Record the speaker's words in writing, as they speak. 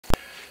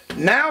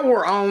Now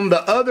we're on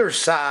the other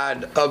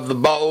side of the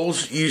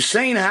bowls. You've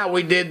seen how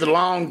we did the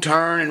long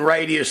turn and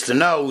radius the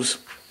nose.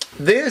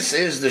 This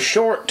is the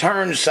short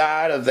turn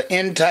side of the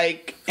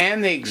intake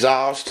and the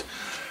exhaust.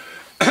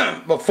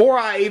 Before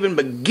I even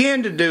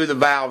begin to do the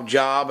valve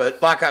job,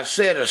 like I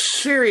said, a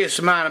serious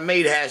amount of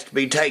meat has to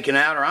be taken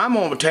out or I'm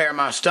going to tear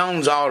my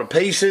stones all to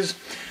pieces.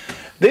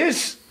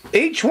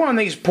 Each one of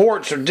these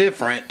ports are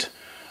different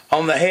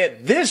on the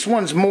head. This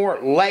one's more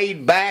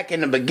laid back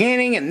in the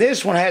beginning, and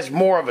this one has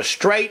more of a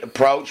straight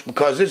approach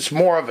because it's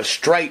more of a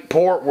straight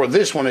port, where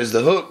this one is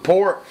the hook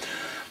port.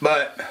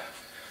 But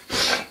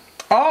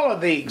all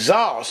of the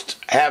exhausts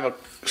have a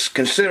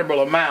considerable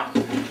amount.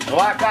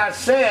 Like I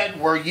said,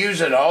 we're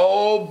using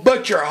old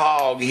butcher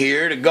hog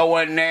here to go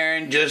in there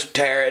and just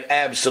tear it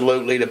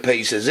absolutely to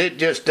pieces. It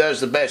just does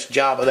the best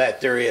job of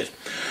that there is.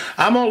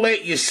 I'm going to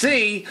let you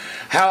see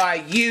how I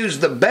use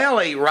the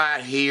belly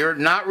right here,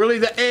 not really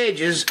the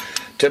edges,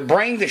 to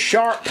bring the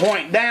sharp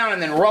point down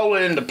and then roll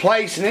it into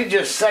place, and it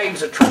just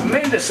saves a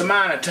tremendous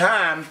amount of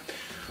time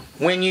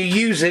when you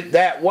use it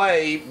that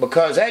way,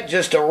 because that's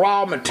just a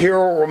raw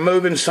material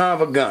removing son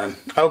of a gun.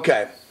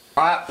 Okay.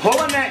 Alright,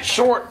 pulling that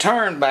short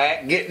turn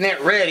back, getting it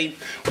ready,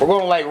 we're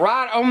going to lay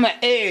right on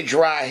the edge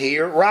right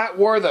here, right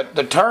where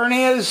the turn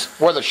is,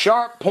 where the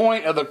sharp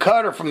point of the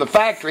cutter from the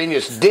factory, and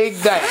just dig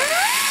down.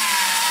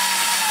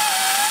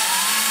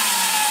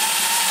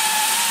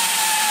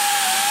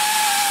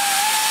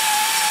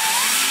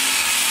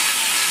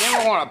 Then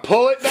we're going to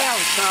pull it down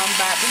some,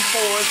 back and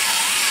forth.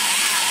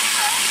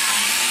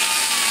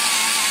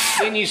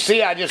 Then you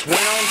see I just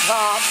went on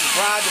top and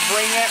tried to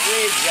bring that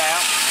ridge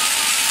out.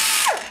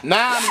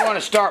 Now I'm going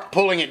to start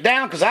pulling it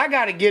down because I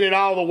got to get it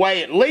all the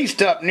way at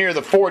least up near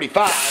the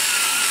 45.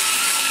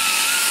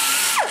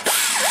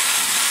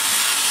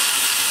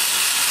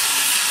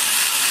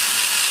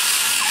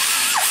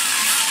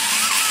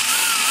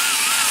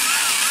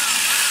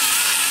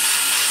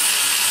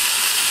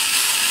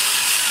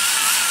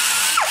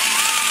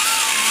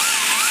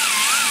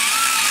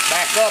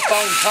 Back up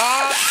on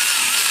top,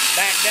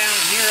 back down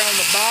here on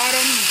the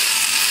bottom.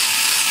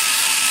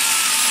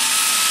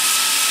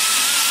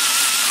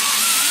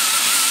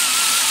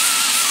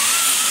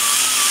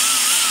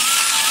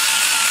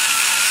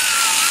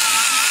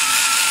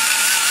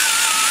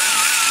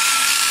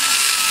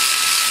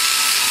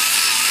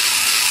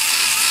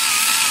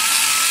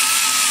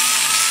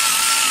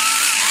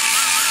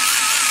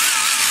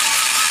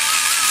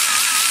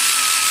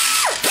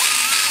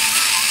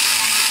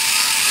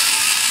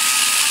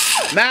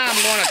 Now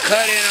I'm going to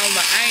cut in on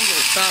the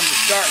angle some to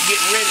start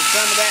getting rid of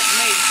some of that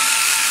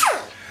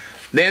meat.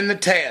 Then the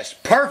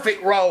test.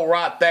 Perfect roll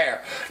right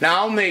there.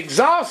 Now on the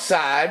exhaust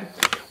side,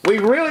 we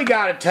really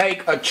got to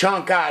take a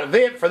chunk out of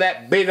it for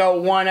that big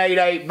old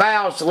 188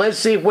 valve. So let's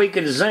see if we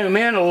can zoom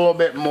in a little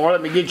bit more.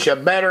 Let me get you a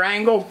better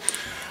angle.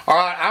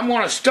 Alright, I'm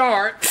going to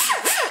start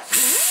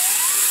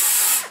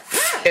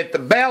at the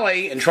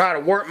belly and try to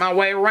work my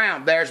way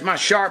around. There's my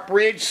sharp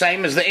ridge,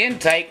 same as the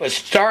intake. Let's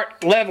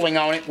start leveling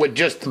on it with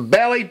just the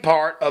belly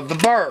part of the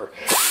burr.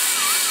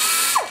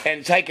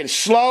 And taking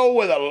slow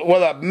with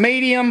a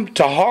medium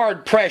to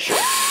hard pressure.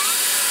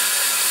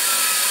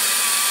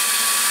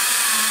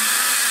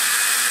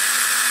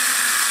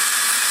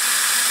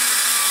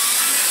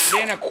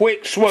 Then a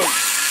quick swoop.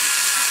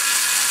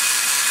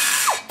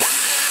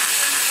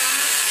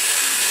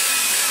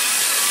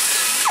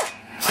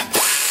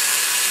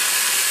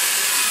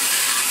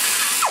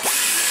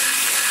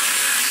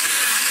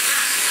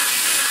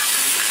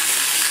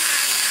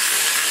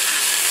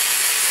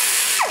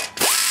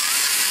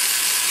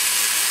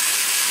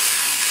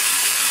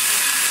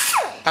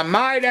 I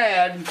might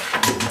add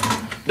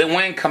that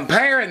when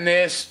comparing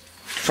this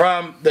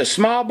from the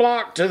small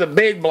block to the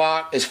big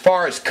block as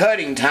far as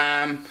cutting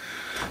time,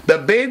 the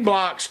big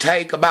blocks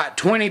take about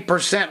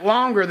 20%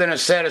 longer than a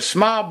set of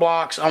small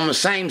blocks on the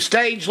same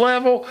stage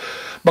level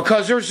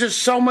because there's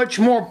just so much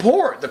more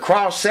port. The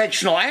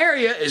cross-sectional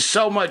area is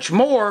so much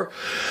more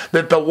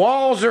that the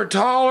walls are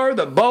taller,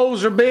 the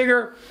bowls are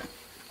bigger,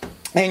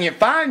 and you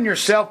find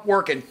yourself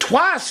working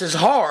twice as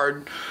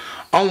hard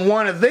on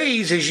one of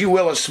these as you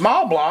will a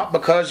small block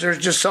because there's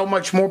just so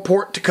much more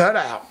port to cut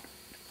out.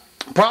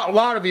 A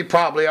lot of you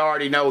probably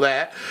already know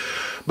that,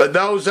 but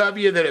those of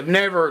you that have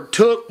never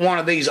took one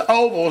of these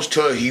ovals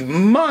to a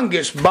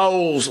humongous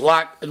bowls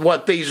like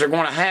what these are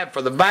going to have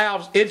for the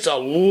valves, it's a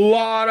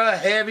lot of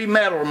heavy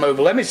metal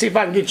removal. Let me see if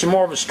I can get you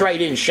more of a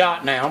straight in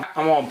shot now.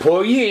 I'm going to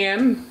pull you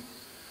in.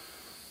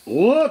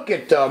 Look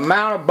at the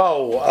amount of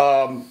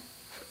bowl.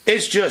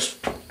 It's just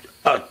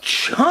a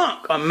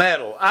chunk of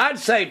metal. I'd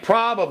say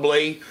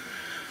probably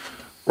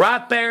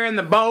right there in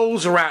the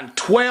bowls around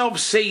 12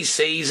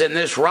 cc's in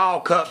this raw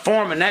cut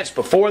form, and that's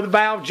before the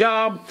valve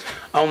job.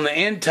 On the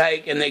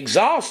intake and the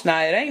exhaust, now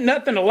it ain't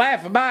nothing to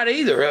laugh about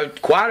either.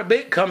 Quite a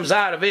bit comes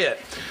out of it.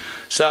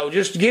 So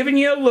just giving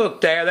you a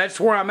look there. That's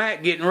where I'm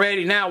at getting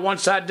ready now.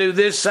 Once I do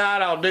this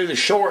side, I'll do the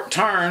short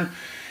turn,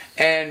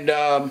 and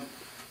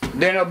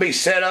then it'll be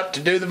set up to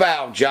do the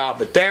valve job.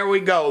 But there we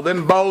go.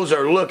 Them bows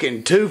are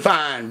looking too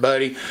fine,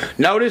 buddy.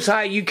 Notice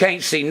how you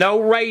can't see no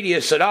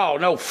radius at all,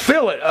 no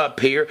fillet up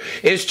here.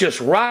 It's just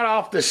right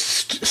off the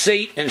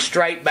seat and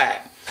straight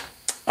back.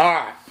 All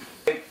right.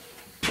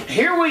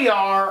 Here we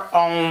are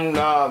on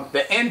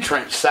the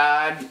entrance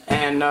side,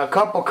 and a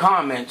couple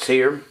comments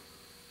here.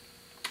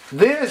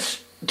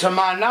 This, to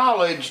my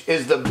knowledge,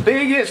 is the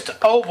biggest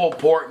oval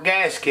port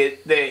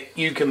gasket that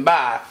you can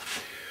buy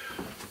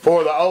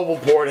for the oval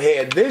port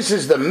head. This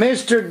is the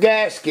Mr.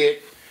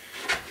 Gasket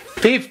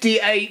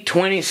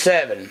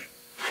 5827.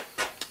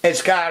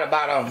 It's got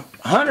about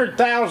 100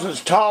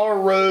 thousandths taller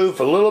roof,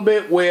 a little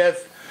bit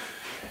width,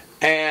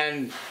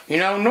 and you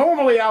know,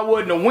 normally I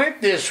wouldn't have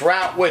went this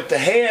route with the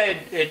head.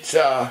 It's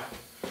a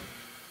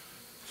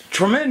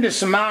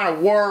tremendous amount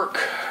of work.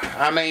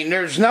 I mean,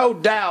 there's no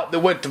doubt that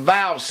with the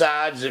valve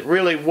sides, that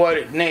really what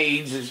it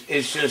needs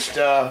is just,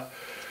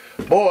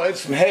 boy,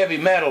 it's some heavy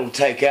metal to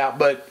take out.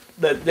 But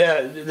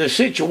the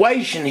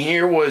situation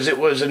here was, it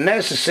was a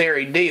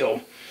necessary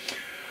deal.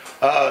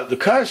 The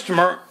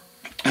customer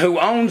who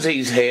owns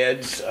these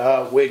heads,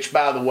 which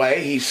by the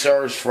way, he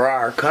serves for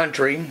our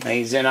country,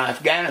 he's in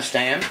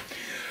Afghanistan.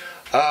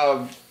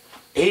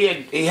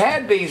 He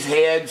had these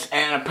heads,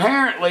 and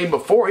apparently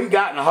before he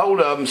got in a hold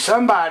of them,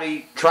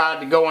 somebody tried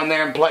to go in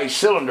there and play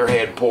cylinder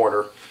head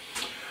porter.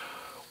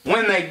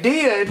 When they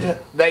did,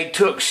 they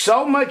took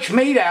so much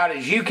meat out.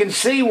 As you can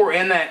see, we're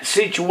in that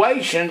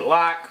situation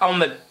like on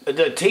the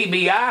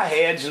TBI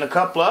heads and a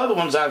couple of other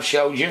ones I've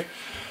showed you.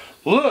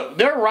 Look,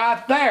 they're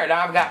right there.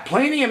 Now I've got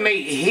plenty of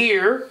meat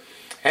here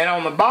and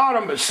on the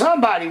bottom, but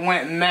somebody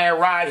went in there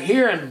right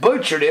here and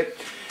butchered it.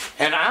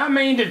 And I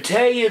mean to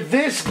tell you,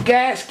 this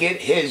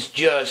gasket has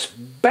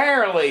just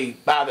barely,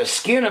 by the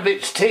skin of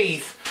its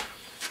teeth,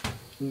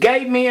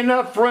 gave me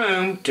enough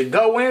room to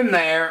go in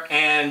there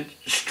and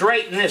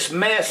straighten this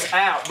mess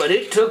out. But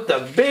it took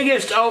the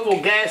biggest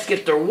oval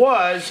gasket there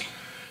was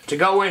to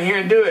go in here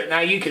and do it.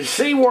 Now you can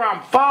see where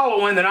I'm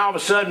following, and all of a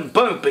sudden,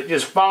 boom, it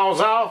just falls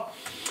off.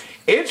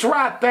 It's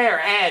right there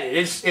at it.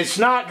 It's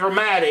not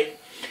dramatic.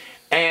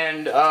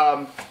 And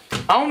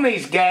on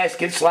these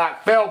gaskets,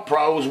 like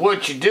Felpros,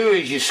 what you do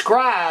is you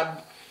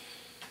scribe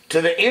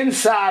to the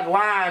inside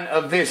line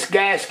of this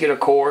gasket, of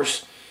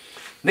course.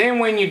 Then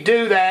when you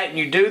do that and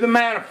you do the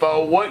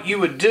manifold, what you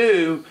would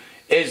do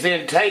is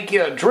then take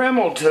you a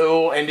Dremel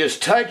tool and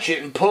just touch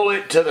it and pull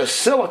it to the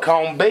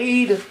silicone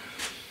bead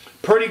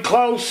pretty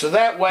close, so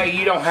that way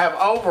you don't have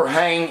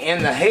overhang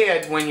in the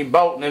head when you're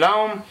bolting it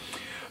on.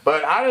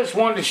 But I just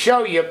wanted to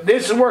show you,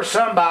 this is where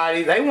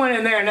somebody, they went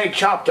in there and they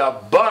chopped a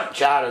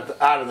bunch out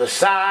of the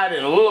side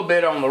and a little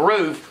bit on the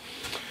roof.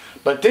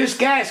 But this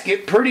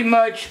gasket pretty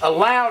much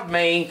allowed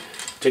me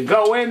to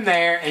go in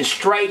there and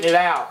straighten it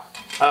out.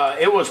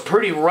 It was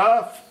pretty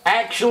rough,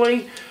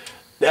 actually.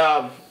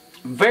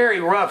 Very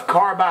rough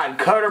carbide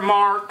cutter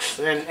marks,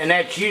 and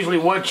that's usually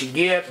what you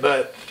get.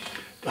 But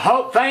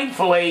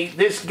thankfully,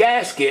 this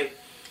gasket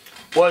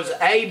was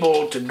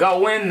able to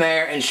go in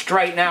there and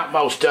straighten out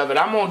most of it.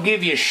 I'm going to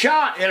give you a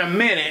shot in a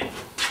minute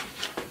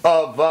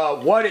of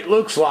what it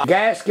looks like.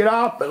 Gasket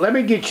off, but let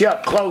me get you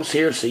up close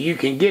here so you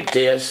can get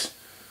this.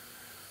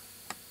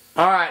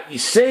 Alright, you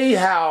see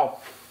how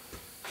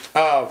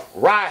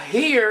right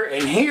here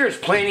and here's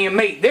plenty of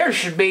meat. There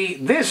should be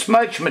this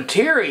much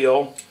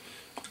material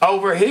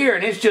over here,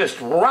 and it's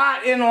just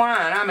right in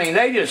line. I mean,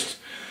 they just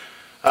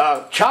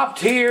chopped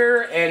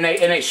here and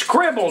they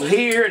scribbled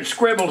here and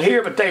scribbled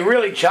here, but they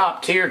really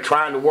chopped here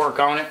trying to work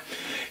on it.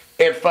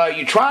 If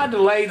you tried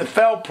to lay the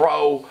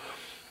Felpro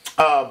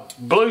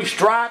blue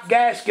stripe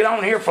gasket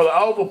on here for the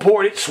oval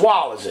port, it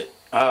swallows it.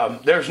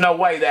 There's no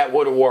way that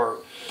would have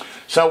worked.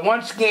 So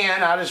once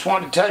again, I just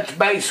wanted to touch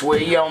base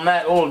with you on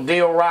that little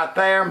deal right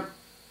there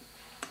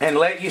and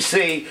let you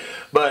see.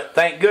 But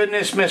thank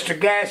goodness Mr.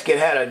 Gasket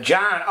had a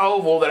giant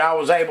oval that I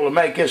was able to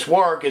make this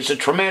work. It's a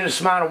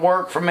tremendous amount of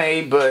work for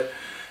me, but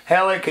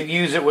hell, it could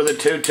use it with a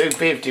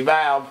 250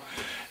 valve.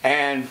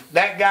 And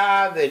that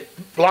guy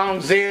that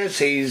belongs this,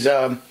 he's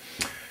an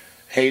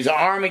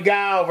Army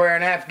guy over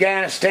in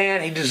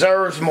Afghanistan. He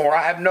deserves more.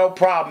 I have no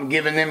problem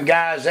giving them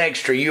guys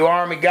extra. You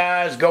Army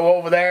guys, go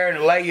over there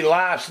and lay your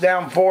lives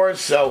down for us.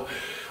 So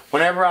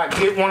whenever I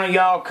get one of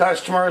y'all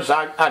customers,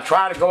 I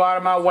try to go out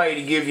of my way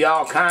to give you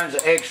all kinds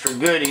of extra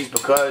goodies,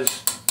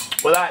 because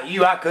without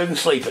you, I couldn't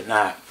sleep at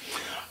night.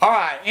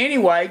 Alright,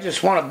 anyway,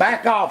 just want to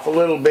back off a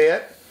little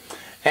bit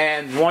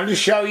and wanted to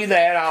show you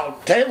that. I'll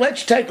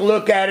let you take a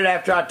look at it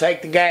after I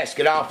take the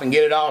gasket off and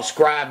get it all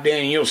scribed in,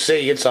 and you'll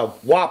see it's a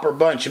whopper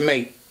bunch of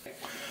meat.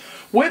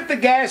 With the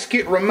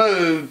gasket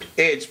removed,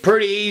 it's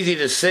pretty easy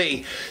to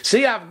see.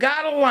 See, I've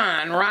got a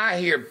line right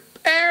here,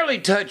 barely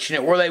touching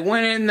it, where they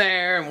went in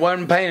there and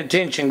wasn't paying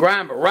attention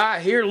grind. But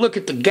right here, look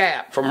at the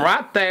gap from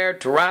right there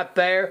to right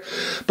there.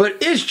 But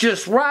it's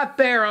just right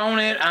there on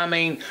it. I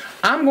mean,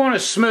 I'm going to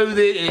smooth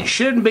it, and it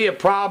shouldn't be a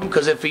problem,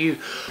 because if you,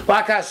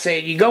 like I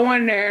said, you go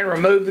in there and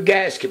remove the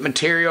gasket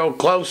material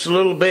close a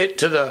little bit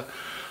to the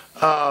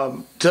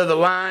to the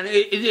line,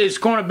 it's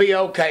going to be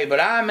okay. But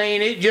I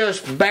mean, it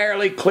just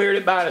barely cleared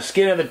it by the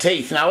skin of the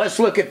teeth. Now let's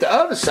look at the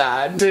other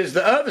side. This is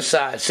the other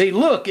side. See,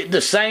 look at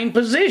the same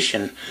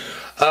position.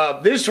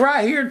 This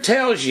right here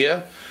tells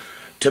you,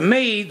 to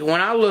me,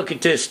 when I look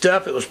at this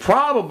stuff, it was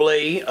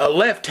probably a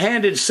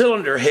left-handed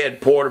cylinder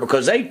head porter,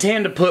 because they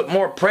tend to put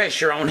more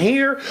pressure on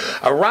here.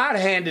 A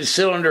right-handed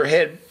cylinder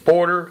head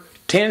porter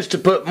tends to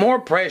put more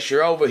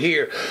pressure over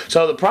here.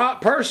 So the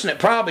person that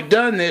probably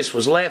done this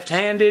was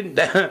left-handed.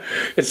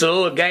 It's a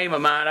little game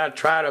of mine. I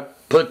try to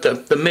put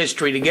the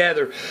mystery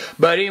together.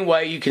 But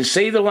anyway, you can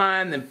see the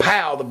line, then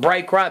pow, the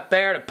brake right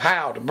there, the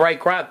pow, the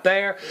brake right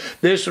there.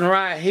 This one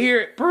right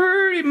here, it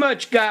pretty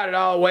much got it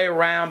all the way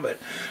around, but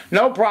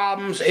no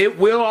problems. It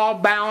will all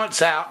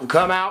balance out and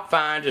come out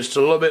fine. Just a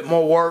little bit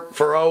more work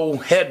for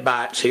old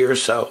Headbytes here.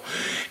 So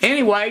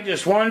anyway,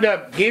 just wanted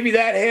to give you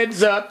that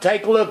heads up.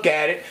 Take a look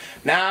at it.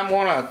 Now I'm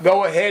going to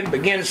go ahead and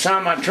begin some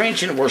of my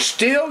trenching. We're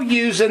still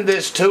using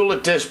this tool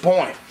at this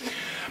point,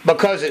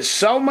 because it's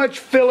so much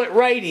fillet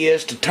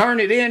radius to turn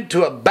it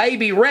into a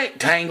baby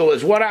rectangle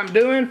is what I'm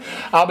doing.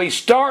 I'll be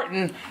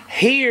starting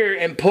here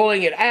and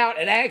pulling it out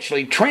and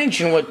actually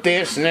trenching with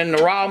this, and then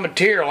the raw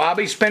material. I'll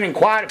be spending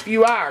quite a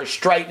few hours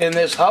straightening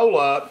this hole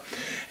up.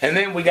 And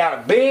then we got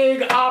a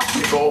big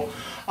obstacle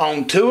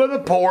on two of the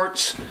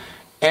ports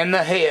and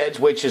the heads,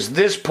 which is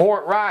this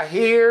port right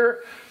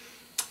here,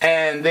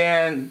 and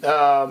then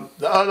the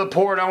other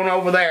port on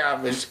over there.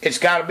 It's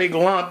got a big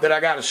lump that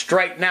I got to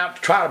straighten out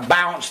to try to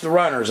balance the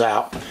runners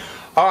out.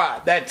 All right,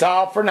 that's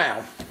all for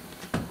now.